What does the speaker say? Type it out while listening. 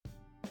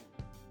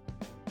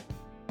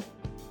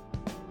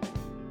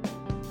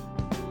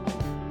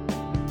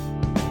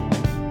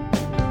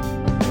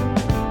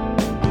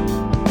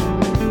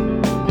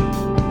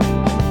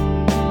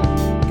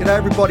G'day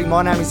everybody,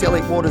 my name is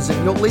Elliot Waters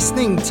and you're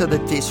listening to the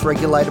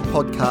Dysregulated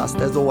Podcast.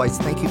 As always,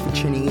 thank you for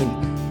tuning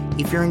in.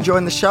 If you're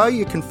enjoying the show,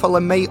 you can follow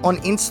me on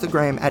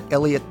Instagram at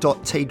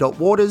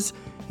elliot.t.waters.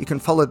 You can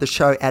follow the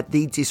show at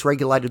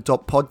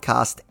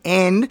thedysregulated.podcast,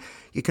 and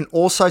you can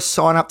also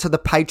sign up to the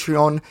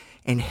Patreon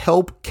and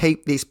help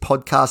keep this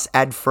podcast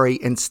ad-free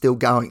and still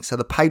going. So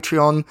the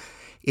Patreon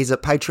is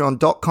at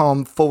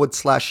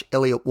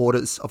patreon.com/Elliot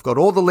Waters. I've got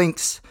all the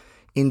links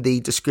in the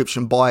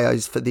description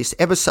bios for this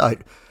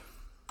episode.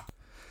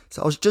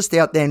 So I was just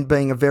out then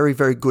being a very,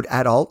 very good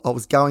adult. I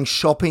was going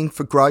shopping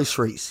for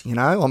groceries. You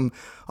know,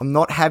 I'm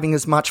not having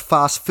as much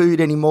fast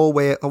food anymore,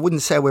 where I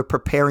wouldn't say we're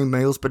preparing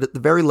meals, but at the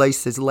very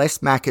least there's less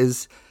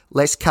Macca's,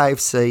 less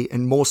KFC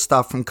and more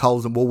stuff from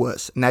Coles and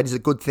Woolworths. And that is a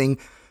good thing,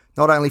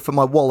 not only for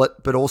my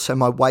wallet, but also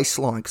my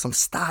waistline, because I'm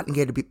starting to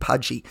get a bit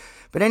pudgy.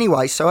 But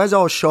anyway, so as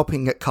I was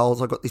shopping at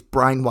Coles, I got this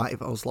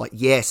brainwave. I was like,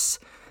 yes,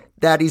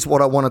 that is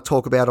what I want to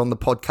talk about on the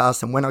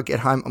podcast. And when I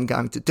get home, I'm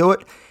going to do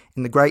it.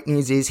 And the great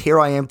news is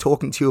here I am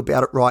talking to you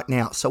about it right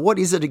now. So what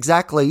is it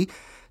exactly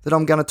that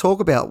I'm going to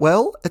talk about?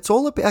 Well, it's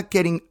all about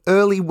getting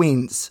early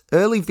wins,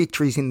 early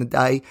victories in the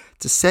day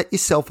to set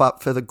yourself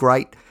up for the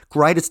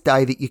greatest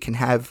day that you can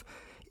have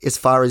as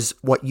far as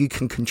what you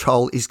can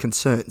control is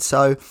concerned.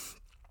 So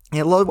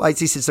in a lot of ways,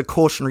 this is a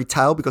cautionary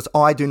tale because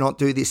I do not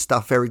do this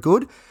stuff very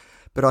good.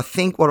 But I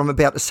think what I'm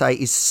about to say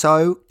is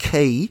so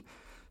key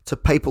to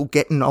people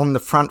getting on the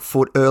front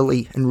foot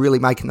early and really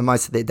making the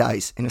most of their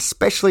days. And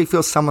especially if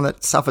you're someone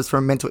that suffers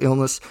from mental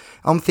illness,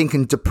 I'm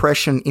thinking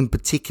depression in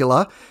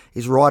particular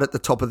is right at the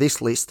top of this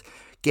list.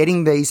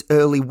 Getting these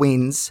early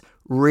wins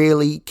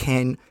really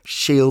can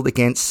shield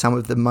against some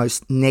of the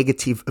most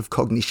negative of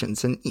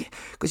cognitions. And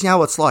because you know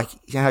what it's like,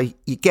 you know,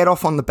 you get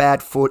off on the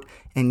bad foot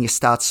and you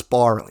start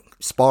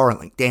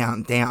spiraling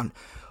down.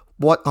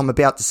 What I'm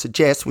about to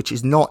suggest, which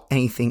is not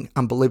anything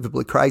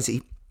unbelievably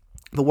crazy,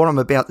 but what I'm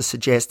about to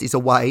suggest is a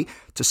way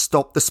to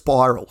stop the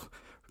spiral.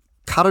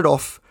 Cut it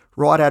off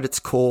right at its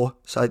core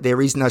so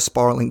there is no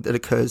spiraling that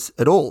occurs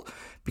at all,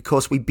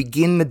 because we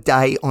begin the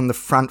day on the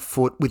front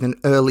foot with an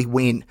early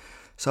win.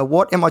 So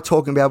what am I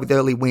talking about with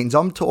early wins?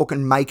 I'm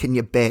talking making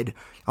your bed.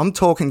 I'm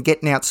talking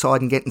getting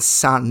outside and getting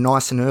sun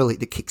nice and early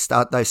to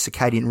kickstart those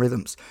circadian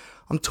rhythms.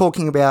 I'm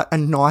talking about a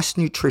nice,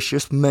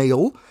 nutritious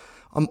meal.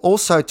 I'm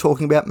also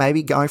talking about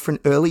maybe going for an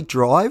early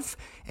drive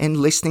and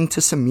listening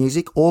to some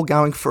music or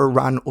going for a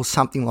run or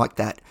something like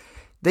that.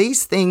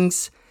 These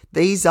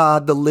are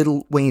the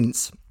little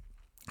wins.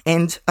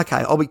 And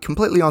okay, I'll be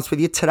completely honest with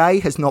you, today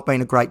has not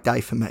been a great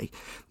day for me.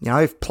 You know,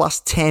 if plus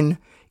 10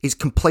 is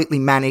completely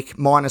manic,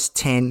 minus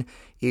 10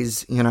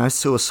 is, you know,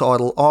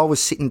 suicidal, I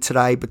was sitting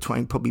today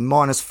between probably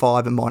minus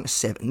 5 and minus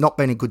 7. Not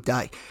been a good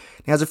day.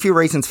 Now, there's a few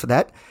reasons for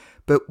that,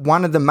 but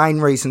one of the main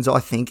reasons I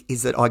think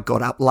is that I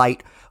got up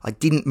late, I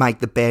didn't make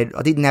the bed,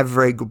 I didn't have a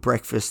very good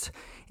breakfast,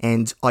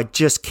 and I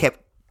just kept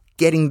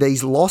getting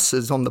these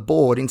losses on the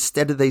board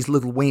instead of these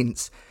little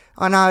wins.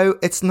 I know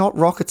it's not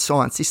rocket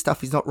science. This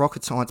stuff is not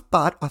rocket science,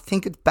 but I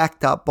think it's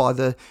backed up by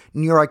the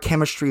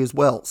neurochemistry as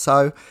well.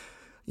 So,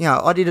 you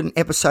know, I did an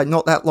episode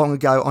not that long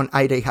ago on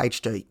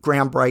ADHD,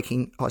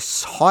 groundbreaking. I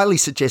highly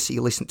suggest that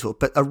you listen to it.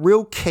 But a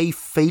real key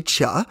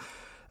feature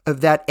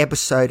of that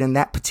episode and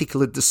that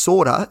particular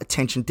disorder,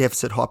 attention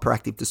deficit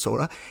hyperactive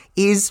disorder,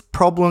 is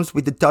problems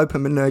with the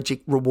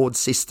dopaminergic reward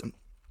system.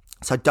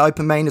 So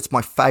dopamine, it's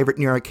my favorite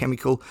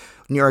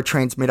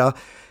neurotransmitter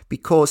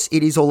because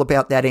it is all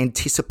about that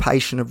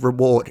anticipation of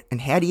reward.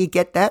 And how do you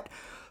get that?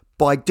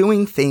 By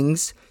doing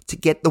things to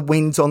get the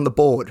wins on the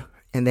board.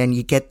 And then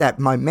you get that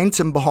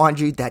momentum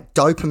behind you, that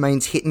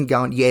dopamine's hitting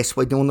going, yes,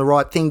 we're doing the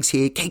right things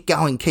here. Keep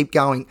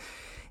going.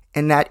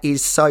 And that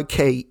is so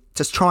key.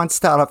 Just try and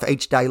start off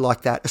each day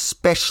like that,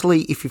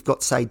 especially if you've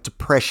got, say,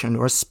 depression,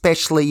 or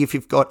especially if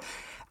you've got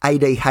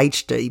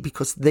ADHD,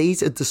 because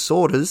these are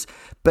disorders.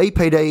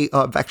 BPD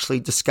I've actually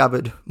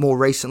discovered more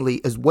recently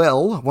as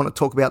well. I want to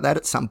talk about that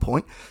at some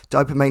point.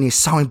 Dopamine is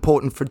so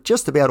important for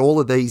just about all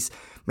of these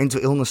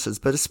mental illnesses,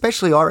 but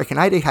especially I reckon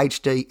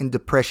ADHD and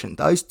depression,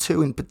 those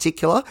two in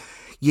particular,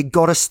 you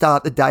got to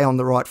start the day on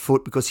the right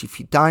foot, because if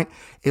you don't,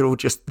 the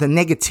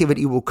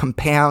negativity will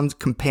compound.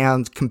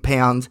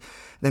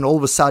 Then all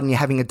of a sudden you're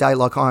having a day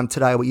like I am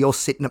today where you're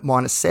sitting at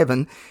minus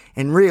 7.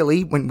 And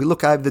really, when we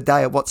look over the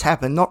day at what's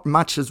happened, not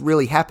much has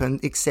really happened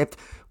except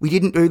we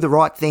didn't do the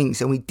right things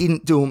and we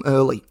didn't do them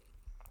early.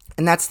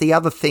 And that's the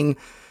other thing,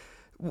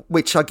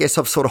 which I guess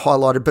I've sort of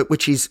highlighted, but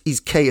which is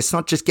key. It's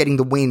not just getting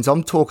the wins.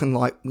 I'm talking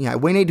like, you know,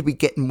 we need to be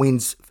getting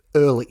wins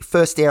early.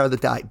 First hour of the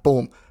day,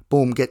 boom,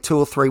 get 2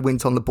 or 3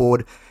 wins on the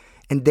board,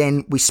 and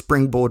then we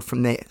springboard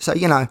from there. So,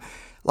 you know,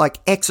 like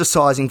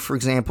exercising, for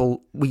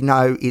example, we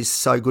know is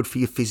so good for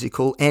your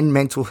physical and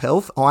mental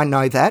health. I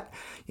know that,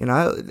 you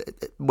know,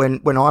 when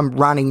I'm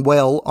running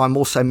well, I'm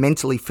also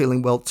mentally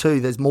feeling well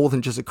too. There's more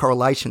than just a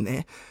correlation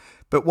there.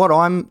 But what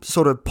I'm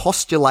sort of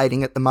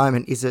postulating at the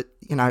moment is that,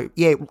 you know,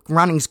 yeah,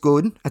 running's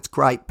good, that's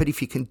great, but if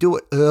you can do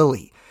it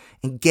early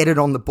and get it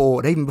on the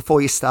board, even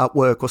before you start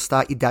work or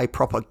start your day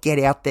proper, get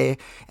out there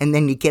and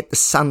then you get the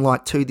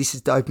sunlight too. This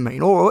is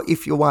dopamine. Or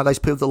if you're one of those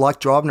people that like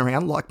driving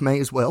around, like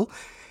me as well,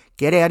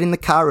 Get out in the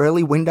car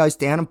early, windows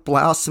down, and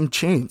blast some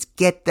tunes.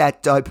 Get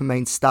that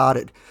dopamine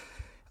started.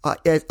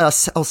 I'll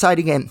say it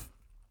again.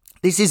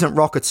 This isn't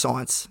rocket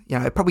science.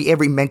 Probably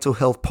every mental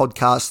health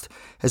podcast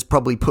has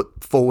probably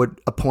put forward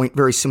a point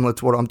very similar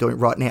to what I'm doing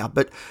right now.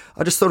 But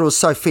I just thought it was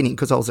so fitting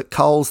because I was at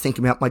Coles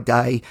thinking about my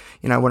day,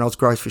 when I was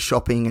grocery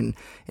shopping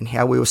and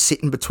how we were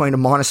sitting between a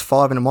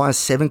 -5 and a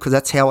 -7 because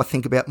that's how I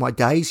think about my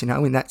days,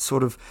 in that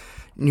sort of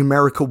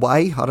numerical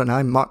way. I don't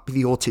know, might be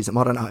the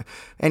autism, I don't know.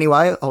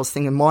 Anyway, I was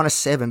thinking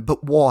 -7,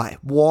 but why?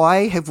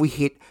 Why have we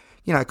hit,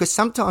 because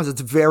sometimes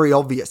it's very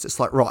obvious. It's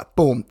like, right,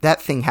 boom,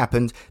 that thing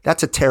happened.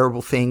 That's a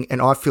terrible thing,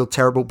 and I feel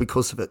terrible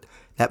because of it.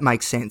 That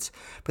makes sense.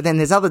 But then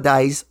there's other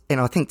days, and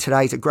I think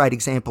today's a great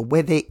example,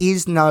 where there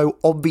is no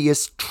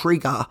obvious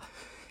trigger.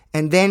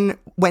 And then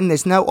when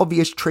there's no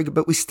obvious trigger,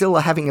 but we still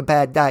are having a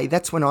bad day,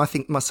 that's when I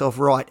think to myself,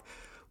 right,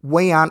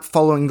 we aren't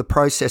following the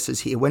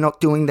processes here. We're not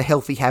doing the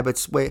healthy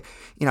habits where,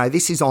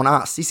 this is on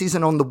us. This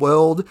isn't on the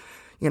world,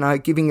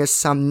 giving us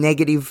some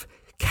negative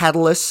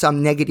catalyst,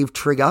 some negative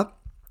trigger.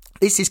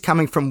 This is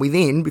coming from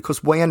within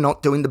because we are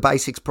not doing the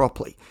basics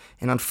properly.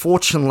 And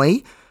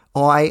unfortunately,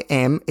 I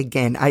am,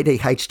 again,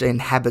 ADHD and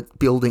habit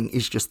building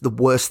is just the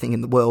worst thing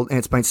in the world. And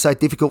it's been so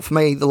difficult for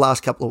me the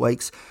last couple of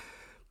weeks.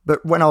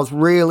 But when I was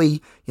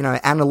really,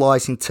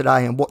 analysing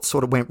today and what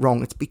sort of went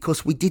wrong, it's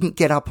because we didn't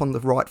get up on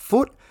the right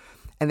foot.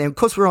 And then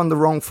because we're on the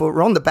wrong foot,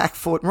 we're on the back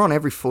foot, we're on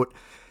every foot.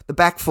 The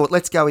back foot,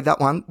 let's go with that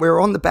one.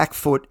 We're on the back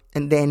foot,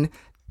 and then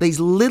these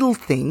little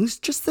things,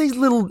 just these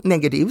little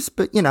negatives,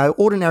 but,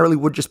 ordinarily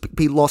would just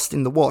be lost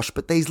in the wash.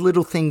 But these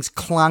little things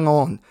clung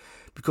on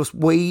because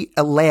I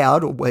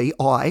allowed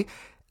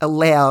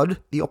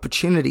the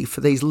opportunity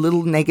for these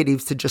little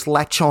negatives to just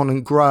latch on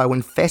and grow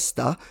and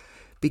fester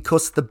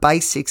because the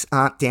basics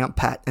aren't down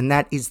pat. And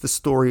that is the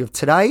story of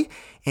today.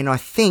 And I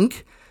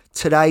think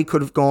today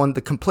could have gone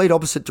the complete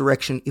opposite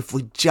direction if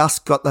we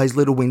just got those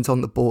little wins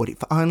on the board.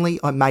 If only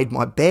I made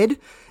my bed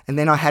and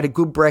then I had a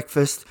good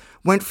breakfast,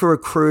 went for a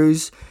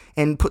cruise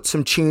and put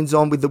some tunes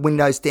on with the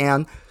windows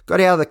down, got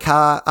out of the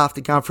car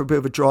after going for a bit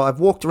of a drive,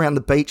 walked around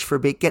the beach for a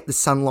bit, get the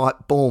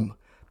sunlight, boom.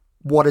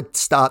 What a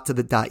start to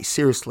the day.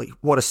 Seriously,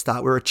 what a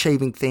start. We're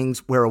achieving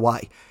things, we're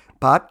away.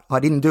 But I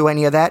didn't do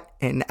any of that,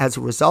 and as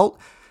a result,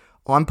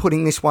 I'm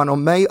putting this one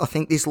on me. I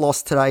think this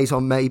loss today is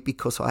on me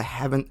because I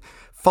haven't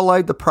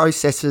followed the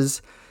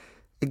processes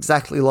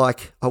exactly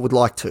like I would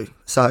like to.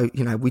 So,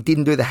 we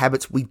didn't do the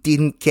habits. We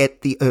didn't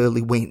get the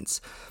early wins.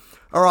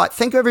 All right.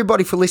 Thank you,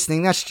 everybody, for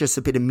listening. That's just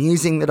a bit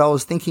amusing that I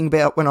was thinking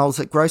about when I was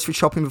at grocery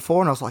shopping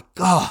before. And I was like,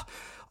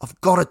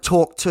 I've got to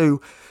talk to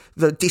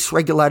the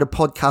Dysregulated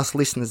podcast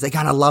listeners. They're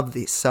going to love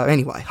this. So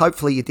anyway,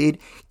 hopefully you did.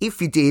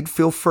 If you did,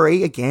 feel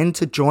free again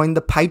to join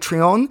the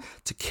Patreon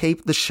to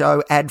keep the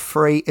show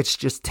ad-free. It's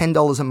just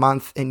 $10 a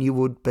month and you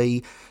would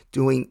be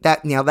doing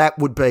that. Now that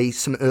would be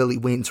some early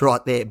wins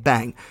right there.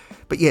 Bang.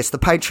 But yes, the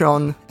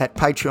Patreon at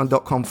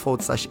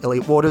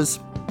patreon.com/Elliot Waters.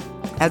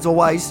 As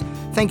always,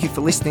 thank you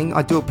for listening.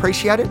 I do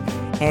appreciate it.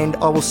 And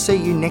I will see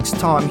you next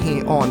time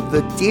here on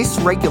the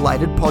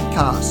Dysregulated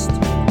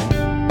podcast.